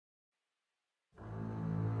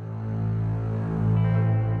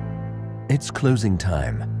It's closing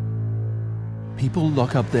time. People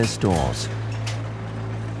lock up their stores,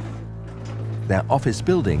 their office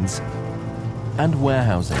buildings and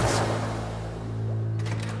warehouses.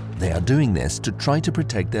 They are doing this to try to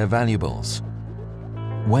protect their valuables.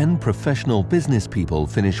 When professional business people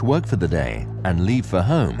finish work for the day and leave for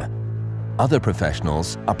home, other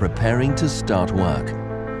professionals are preparing to start work.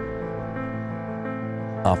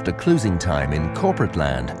 After closing time in corporate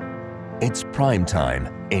land, it's prime time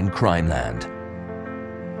in crime land.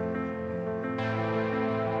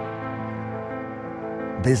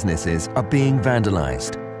 Businesses are being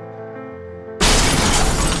vandalized.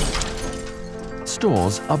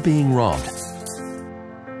 Stores are being robbed.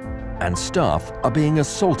 And staff are being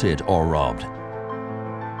assaulted or robbed.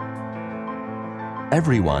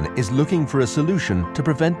 Everyone is looking for a solution to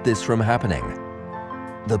prevent this from happening.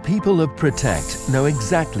 The people of Protect know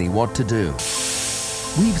exactly what to do.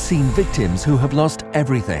 We've seen victims who have lost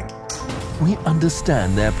everything. We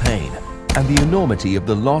understand their pain and the enormity of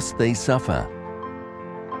the loss they suffer.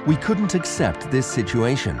 We couldn't accept this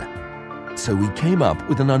situation, so we came up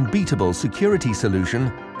with an unbeatable security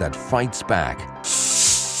solution that fights back.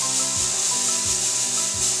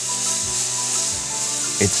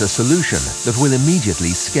 It's a solution that will immediately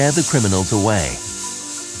scare the criminals away.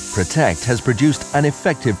 Protect has produced an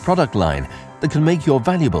effective product line that can make your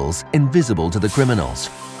valuables invisible to the criminals.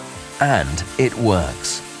 And it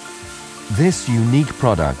works. This unique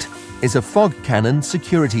product is a fog cannon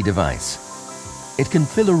security device. It can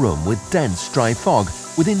fill a room with dense, dry fog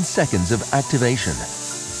within seconds of activation.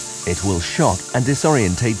 It will shock and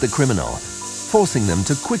disorientate the criminal, forcing them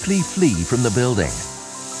to quickly flee from the building.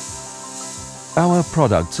 Our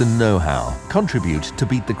products and know-how contribute to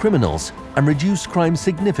beat the criminals and reduce crime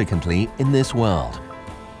significantly in this world.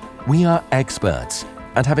 We are experts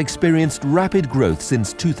and have experienced rapid growth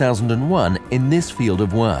since 2001 in this field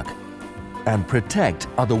of work. And Protect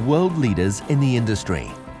are the world leaders in the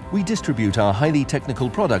industry. We distribute our highly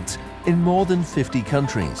technical products in more than 50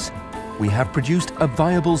 countries. We have produced a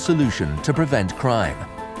viable solution to prevent crime.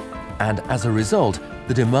 And as a result,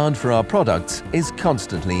 the demand for our products is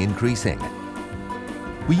constantly increasing.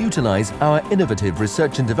 We utilize our innovative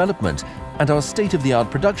research and development and our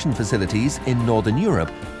state-of-the-art production facilities in Northern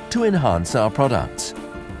Europe to enhance our products.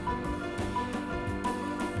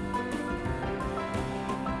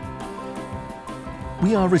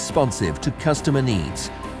 We are responsive to customer needs,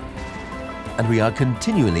 and we are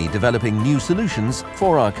continually developing new solutions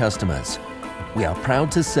for our customers. We are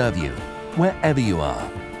proud to serve you, wherever you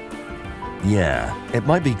are. Yeah, it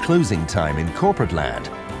might be closing time in corporate land,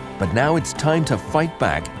 but now it's time to fight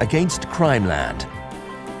back against crime land.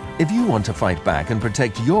 If you want to fight back and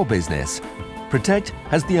protect your business, Protect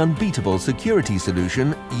has the unbeatable security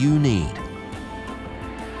solution you need.